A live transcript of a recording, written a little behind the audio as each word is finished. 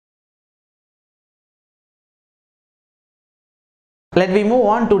Let me move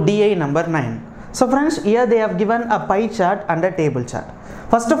on to DI number 9. So friends, here they have given a pie chart and a table chart.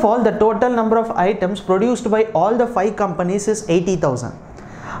 First of all, the total number of items produced by all the 5 companies is 80,000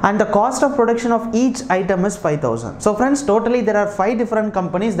 and the cost of production of each item is 5,000. So friends, totally there are 5 different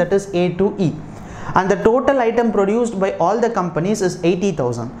companies, that is A to E, and the total item produced by all the companies is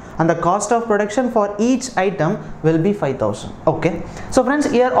 80,000 and the cost of production for each item will be 5,000. Okay, so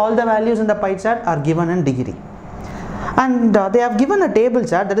friends, here all the values in the pie chart are given in degree. And they have given a table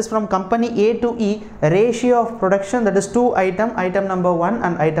chart, that is from company A to E, ratio of production, that is 2 item number 1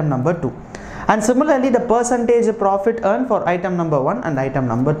 and item number 2, and similarly the percentage profit earned for item number 1 and item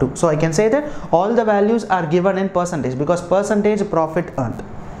number 2. So I can say that all the values are given in percentage because percentage profit earned.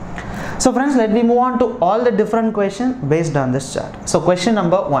 So friends, let me move on to all the different questions based on this chart. So question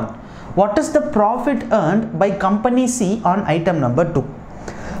number 1, what is the profit earned by company C on item number 2?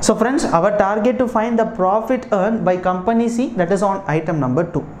 So friends, our target to find the profit earned by company C, that is on item number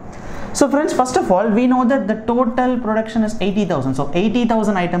 2. So friends, first of all, we know that the total production is 80,000. So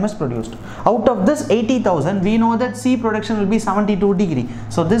 80,000 item is produced. Out of this 80,000, we know that C production will be 72 degree.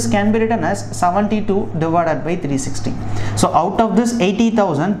 So this can be written as 72 divided by 360. So out of this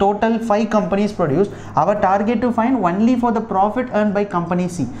 80,000, total 5 companies produced. Our target to find only for the profit earned by company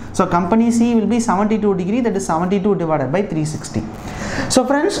C. So company C will be 72 degree, that is 72 divided by 360. So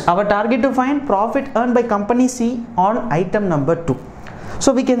friends, our target to find profit earned by company C on item number 2.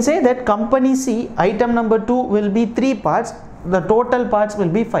 So we can say that company C, item number 2 will be 3 parts, the total parts will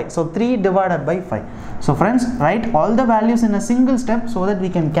be 5. So 3 divided by 5. So friends, write all the values in a single step so that we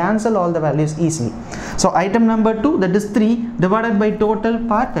can cancel all the values easily. So item number 2, that is 3 divided by total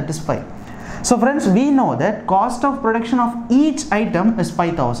part, that is 5. So friends, we know that cost of production of each item is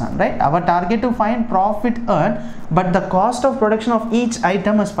 5,000, right? Our target to find profit earned, but the cost of production of each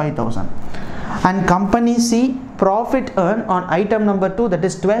item is 5,000. And company C, profit earned on item number 2, that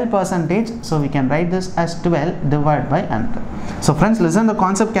is 12%. So we can write this as 12 divided by 100. So friends, listen the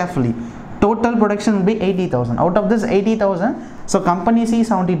concept carefully. Total production will be 80,000. Out of this 80,000, so company C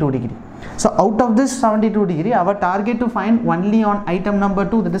 72 degree. So out of this 72 degree, our target to find only on item number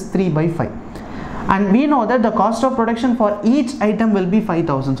 2, that is 3 by 5. And we know that the cost of production for each item will be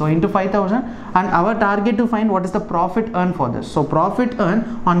 5,000. So into 5,000, and our target to find what is the profit earned for this. So profit earned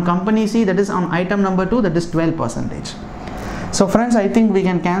on company C, that is on item number 2, that is 12%. So friends, I think we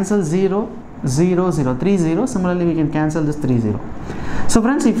can cancel 0, 0, 0, 3 0. Similarly, we can cancel this 3 0. So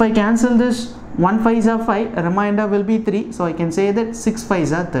friends, if I cancel this 1 5s are 5, a remainder will be 3. So I can say that 6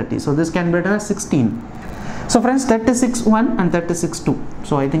 5s are 30. So this can be written as 16. So friends, 36 1 and 36 2.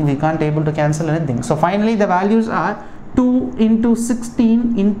 So I think we can't able to cancel anything. So finally the values are 2 into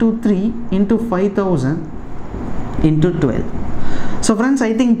 16 into 3 into 5,000 into 12. So friends,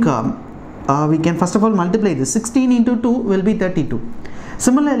 I think we can first of all multiply this. 16 into 2 will be 32.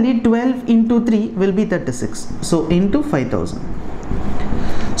 Similarly, 12 into 3 will be 36. So into 5,000.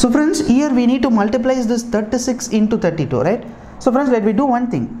 So friends, here we need to multiply this 36 into 32, right? So friends, let me do one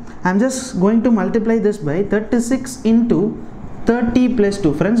thing. I'm just going to multiply this by 36 into 30 plus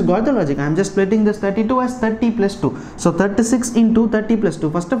 2. Friends, got the logic? I'm just splitting this 32 as 30 plus 2. So 36 into 30 plus 2.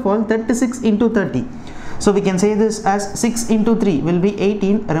 First of all, 36 into 30. So we can say this as 6 into 3 will be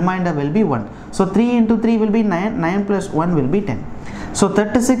 18, remainder will be 1. So 3 into 3 will be 9, 9 plus 1 will be 10. So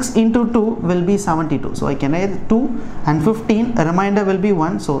 36 into 2 will be 72. So I can add 2 and 15, remainder will be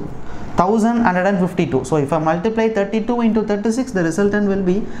 1. So 1152. So if I multiply 32 into 36, the resultant will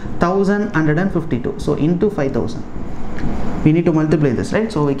be 1152. So into 5,000. We need to multiply this,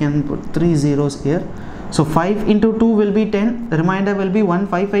 right? So we can put 3 zeros here. So 5 into 2 will be 10, remainder will be 1.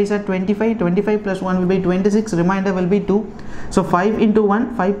 5 5s are 25, 25 plus 1 will be 26, remainder will be 2. So 5 into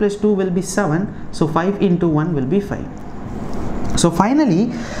 1, 5 plus 2 will be 7. So 5 into 1 will be 5. So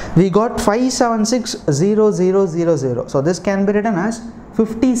finally, we got 576,000. So this can be written as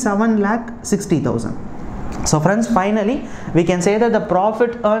 57,60,000. So friends, finally we can say that the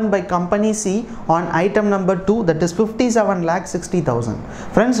profit earned by company C on item number 2, that is 57,60,000.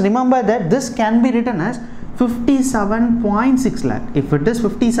 Friends, remember that this can be written as 57.6 lakh. If it is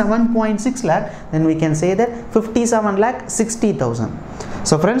 57.6 lakh, then we can say that 57,60,000.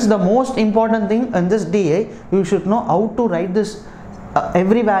 So friends, the most important thing in this DA, you should know how to write this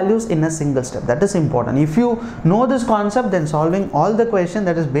every values in a single step. That is important. If you know this concept, then solving all the question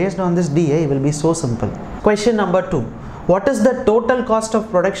that is based on this DA will be so simple. Question number 2. What is the total cost of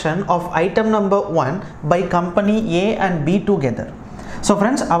production of item number 1 by company A and B together? So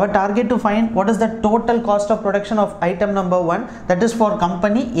friends, our target to find what is the total cost of production of item number 1, that is for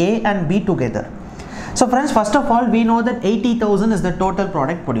company A and B together. So friends, first of all, we know that 80,000 is the total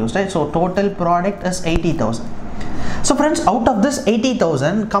product produced, right? So total product is 80,000. So friends, out of this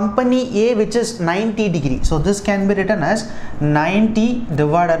 80,000, company A, which is 90 degree, so this can be written as 90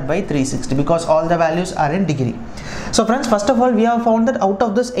 divided by 360 because all the values are in degree. So friends, first of all, we have found that out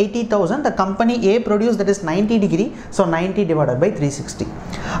of this 80,000, the company A produced, that is 90 degree, so 90 divided by 360.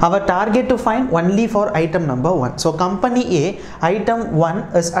 Our target to find only for item number 1. So company A, item 1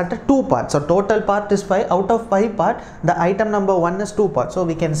 is at 2 parts, so total part is 5. Out of 5 part, the item number 1 is 2 parts, so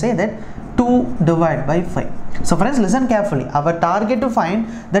we can say that 2 divided by 5. So friends, listen carefully. Our target to find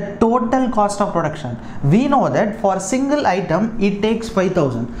the total cost of production. We know that for single item it takes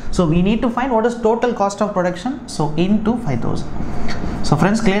 5,000. So we need to find what is total cost of production. So into 5,000. So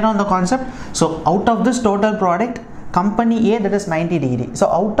friends, clear on the concept? So out of this total product, company A, that is 90 degree. So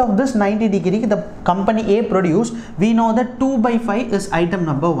out of this 90 degree, the company A produced, we know that 2 by 5 is item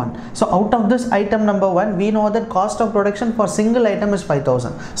number 1. So out of this item number 1, we know that cost of production for single item is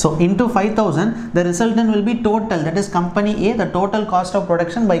 5,000. So into 5,000, the resultant will be total, that is company A, the total cost of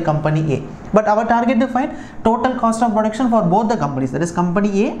production by company A. But our target to find total cost of production for both the companies, that is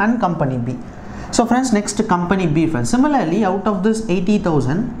company A and company B. So friends, next company B, friends. Similarly, out of this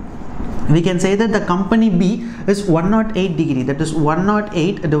 80,000, we can say that the company B is 108 degree, that is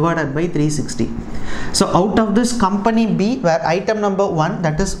 108 divided by 360. So out of this company B, where item number 1,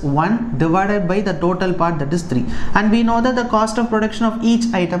 that is 1 divided by the total part, that is 3, and we know that the cost of production of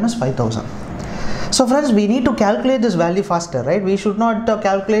each item is 5,000. So friends, we need to calculate this value faster, right? We should not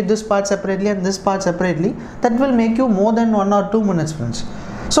calculate this part separately and this part separately. That will make you more than 1 or 2 minutes, friends.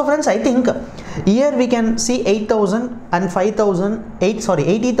 So friends, I think here we can see 8,000 and 5,000,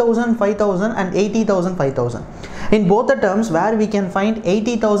 80,000, 5,000 and 80,000, 5,000. In both the terms where we can find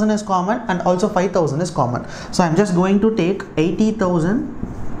 80,000 is common and also 5,000 is common. So I'm just going to take 80,000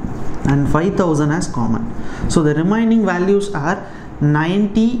 and 5,000 as common. So the remaining values are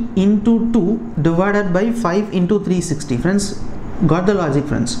 90 into 2 divided by 5 into 360. Friends, got the logic,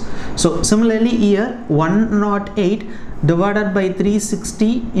 friends? So similarly here 108 divided by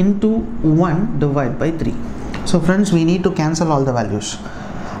 360 into 1 divided by 3. So friends, we need to cancel all the values.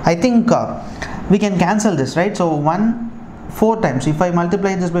 I think we can cancel this, right? So 1 4 times, if I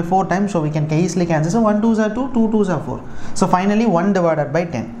multiply this by 4 times, so we can easily cancel. So 1 2s are 2, 2 2s are 4. So finally 1 divided by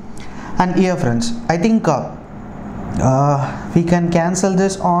 10. And here friends, I think we can cancel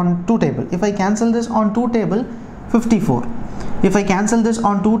this on 2 table. If I cancel this on 2 table, 54. If I cancel this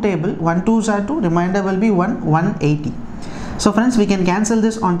on 2 table, 1 2s are 2, remainder will be 1, 180. So friends, we can cancel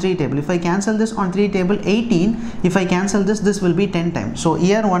this on 3 table. If I cancel this on 3 table, 18. If I cancel this, this will be 10 times. So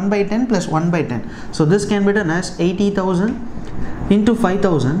here 1 by 10 plus 1 by 10. So this can be done as 80,000 into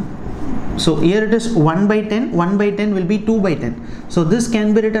 5,000. So here it is 1 by 10. 1 by 10 will be 2 by 10. So this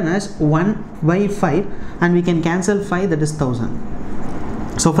can be written as 1 by 5, and we can cancel 5, that is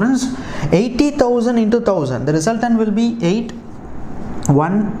 1,000. So friends, 80,000 into 1,000, the resultant will be 8.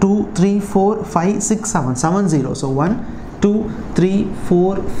 1 2 3 4 5 6 7 7 0. So 1 2 3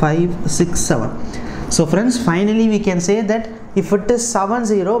 4 5 6 7. So friends, finally we can say that if it is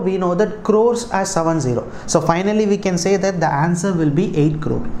 70, we know that crores as 70. So finally we can say that the answer will be 8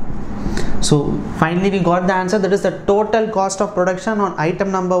 crore. So finally we got the answer, that is the total cost of production on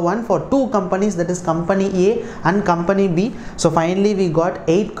item number 1 for 2 companies, that is company A and company B. So finally we got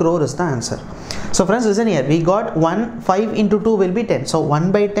 8 crore is the answer. So friends, listen here, we got 5 into 2 will be 10. So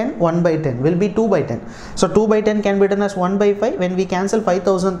 1 by 10, 1 by 10 will be 2 by 10. So 2 by 10 can be written as 1 by 5. When we cancel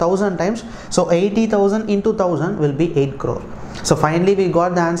 5,000 1,000 times, so 80,000 into 1,000 will be 8 crore. So finally we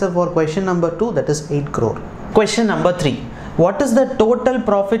got the answer for question number 2, that is 8 crore. Question number 3. What is the total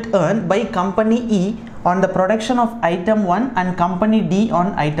profit earned by company E on the production of item 1 and company D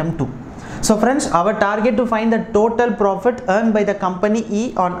on item 2? So friends, our target to find the total profit earned by the company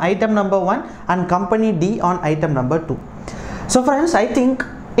E on item number 1 and company D on item number 2. So friends, I think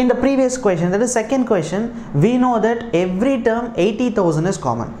in the previous question, that is second question, we know that every term 80,000 is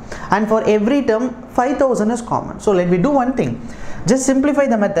common, and for every term 5,000 is common. So let me do one thing, just simplify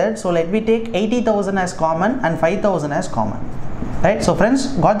the method. So let me take 80,000 as common and 5,000 as common. Right? So friends,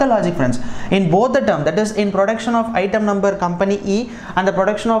 got the logic, friends? In both the term, that is in production of item number company E and the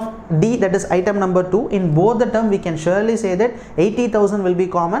production of D, that is item number 2, in both the term we can surely say that 80,000 will be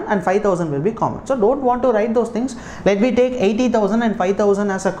common and 5,000 will be common. So don't want to write those things. Let me take 80,000 and 5,000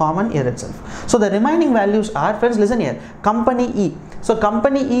 as a common here itself. So the remaining values are, friends, listen here, company E. So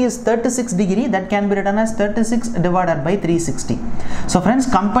company E is 36 degree, that can be written as 36 divided by 360. So friends,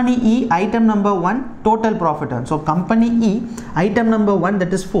 company E, item number 1, total profit earned. So company E, item number 1,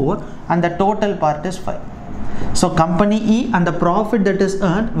 that is 4, and the total part is 5. So company E, and the profit that is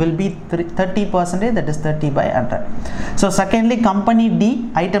earned will be 30%, that is 30 by 100. So secondly, company D,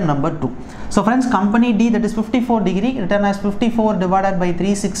 item number 2. So friends, company D, that is 54 degree, written as 54 divided by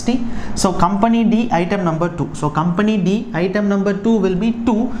 360. So company D, item number 2. So company D, item number 2 will be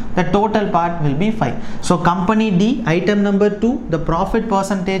 2, the total part will be 5. So company D, item number 2, the profit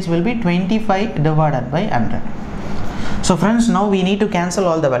percentage will be 25 divided by 100. So friends, now we need to cancel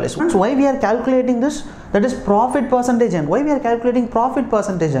all the values. Friends, why we are calculating this? That is profit percentage earned. Why we are calculating profit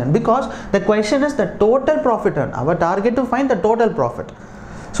percentage earned? Because the question is the total profit earned. Our target to find the total profit.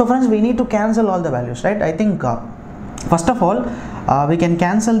 So friends, we need to cancel all the values, right? I think first of all, we can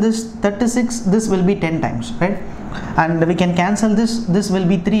cancel this 36, this will be 10 times, right? And we can cancel this will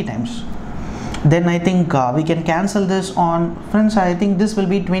be 3 times. Then I think we can cancel this on, friends, I think this will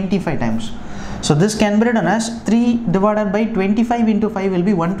be 25 times. So this can be written as 3 divided by 25 into 5 will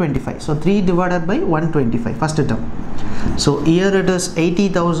be 125. So 3 divided by 125, first term. So here it is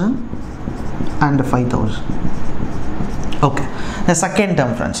 80,000 and 5,000. Okay, the second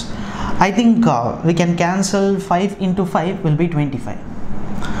term, friends, I think we can cancel 5 into 5 will be 25.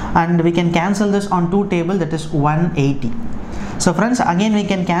 And we can cancel this on 2 table, that is 180. So friends, again we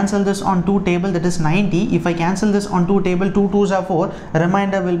can cancel this on 2 table, that is 90. If I cancel this on 2 table, 2 2s are 4,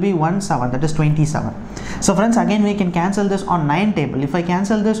 remainder will be 1 7, that is 27. So friends, again we can cancel this on 9 table. If I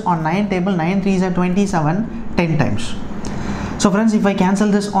cancel this on 9 table, 9 3s are 27, 10 times. So friends, if I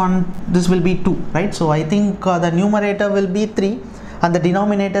cancel this on, this will be 2, right? So I think the numerator will be 3 and the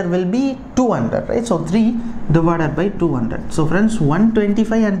denominator will be 200, right? So 3 divided by 200. So friends,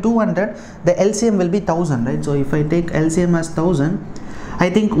 125 and 200, the LCM will be 1000, right? So if I take LCM as 1000, I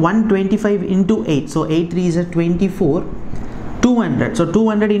think 125 into 8, so 8 3 is 24, 200. So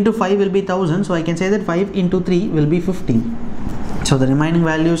 200 into 5 will be 1000. So I can say that 5 into 3 will be 15. So the remaining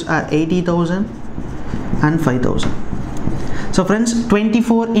values are 80,000 and 5,000. So friends,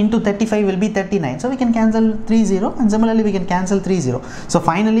 24 into 35 will be 39. So we can cancel 30, and similarly we can cancel 30. So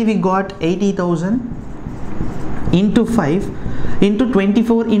finally we got 80,000 into 5 into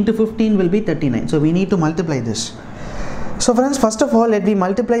 24 into 15 will be 39. So we need to multiply this. So friends, first of all, let me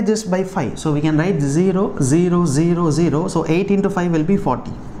multiply this by 5. So we can write 0 0 0 0. So 8 into 5 will be 40.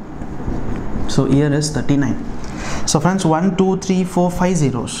 So here is 39. So friends, 1 2 3 4 5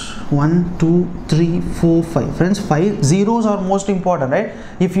 zeros. 1 2 3 4 5. Friends, 5 zeros are most important, right?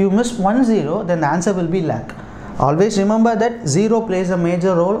 If you miss 1 0, then the answer will be lack. Always remember that 0 plays a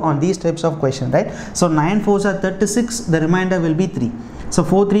major role on these types of questions, right? So 9 4s are 36, the remainder will be 3. So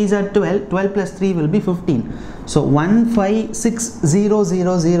 4 3s are 12, 12 plus 3 will be 15. So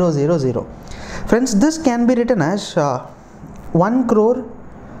 1560000. Friends, this can be written as 1 crore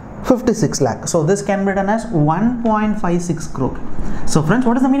 56 lakh. So this can be written as 1.56 crore. So friends,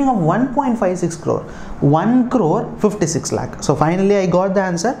 what is the meaning of 1.56 crore? 1 crore 56 lakh. So finally I got the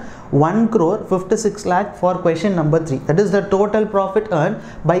answer, 1 crore 56 lakh for question number 3. That is the total profit earned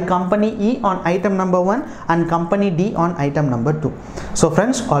by company E on item number 1 and company D on item number 2. So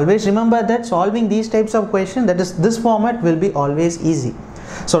friends, always remember that solving these types of questions, that is this format, will be always easy.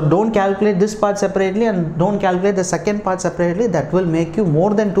 So don't calculate this part separately and don't calculate the second part separately. That will make you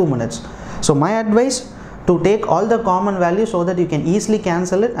more than 2 minutes. So my advice, to take all the common values so that you can easily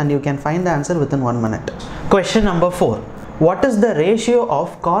cancel it and you can find the answer within 1 minute. Question number 4. What is the ratio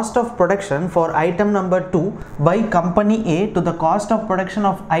of cost of production for item number 2 by company A to the cost of production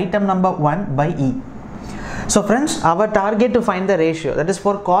of item number 1 by E? So friends, our target to find the ratio, that is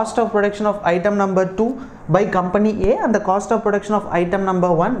for cost of production of item number 2 by company A and the cost of production of item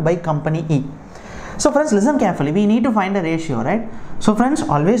number 1 by company E. So friends, listen carefully, we need to find a ratio, right? So friends,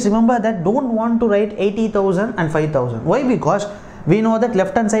 always remember that don't want to write 80,000 and 5,000. Why? Because we know that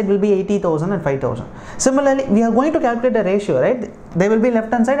left hand side will be 80,000 and 5,000. Similarly, we are going to calculate the ratio, right? There will be left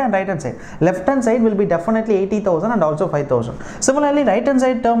hand side and right hand side. Left hand side will be definitely 80,000 and also 5,000. Similarly, right hand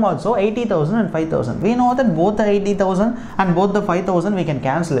side term also 80,000 and 5,000. We know that both the 80,000 and both the 5,000 we can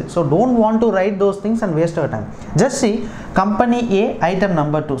cancel it. So don't want to write those things and waste our time. Just see company A, item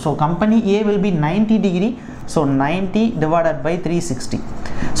number 2. So company A will be 90 degree. So 90 divided by 360.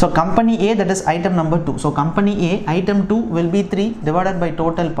 So company A, that is item number 2. So company A, item 2 will be 3 divided by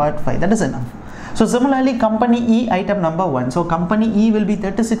total part 5. That is enough. So similarly, company E, item number 1. So company E will be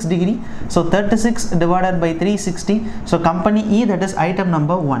 36 degree. So 36 divided by 360. So company E, that is item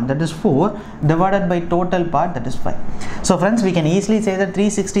number 1. That is 4 divided by total part, that is 5. So friends, we can easily say that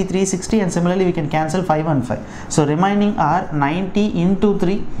 360, 360, and similarly we can cancel 5 and 5. So remaining are 90 into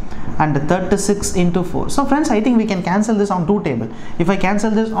 3 and 36 into 4. So friends, I think we can cancel this on 2 table. If I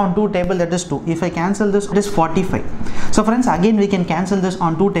cancel this on 2 table, that is 2. If I cancel this, it is 45. So friends, again we can cancel this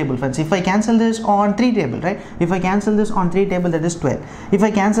on 2 table, friends. If I cancel this on 3 table, right? If I cancel this on 3 table, that is 12. If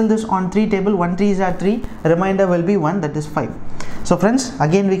I cancel this on 3 table, 1 3s are 3, remainder will be 1, that is 5. So friends,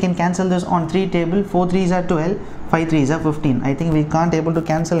 again we can cancel this on 3 table, 4 3s are 12, 5 3s are 15. I think we can't able to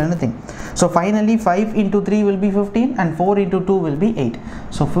cancel anything. So finally 5 into 3 will be 15 and 4 into 2 will be 8.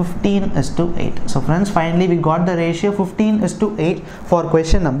 So 15 is to 8. So friends, finally we got the ratio 15 is to 8 for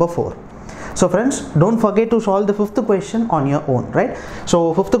question number 4. So friends, don't forget to solve the fifth question on your own, right?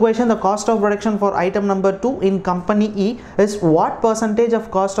 So fifth question, the cost of production for item number 2 in company E is what percentage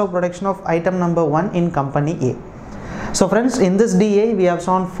of cost of production of item number 1 in company A? So friends, in this DA we have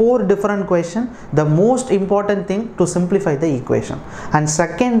shown 4 different questions. The most important thing to simplify the equation, and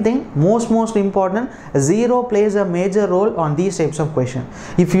second thing, most important, 0 plays a major role on these types of questions.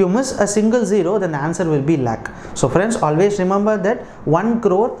 If you miss a single 0, then the answer will be lakh. So friends, always remember that 1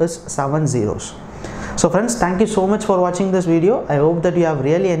 crore is 7 zeros. So friends, thank you so much for watching this video. I hope that you have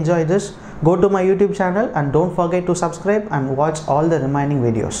really enjoyed this. Go to my YouTube channel and don't forget to subscribe and watch all the remaining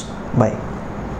videos. Bye.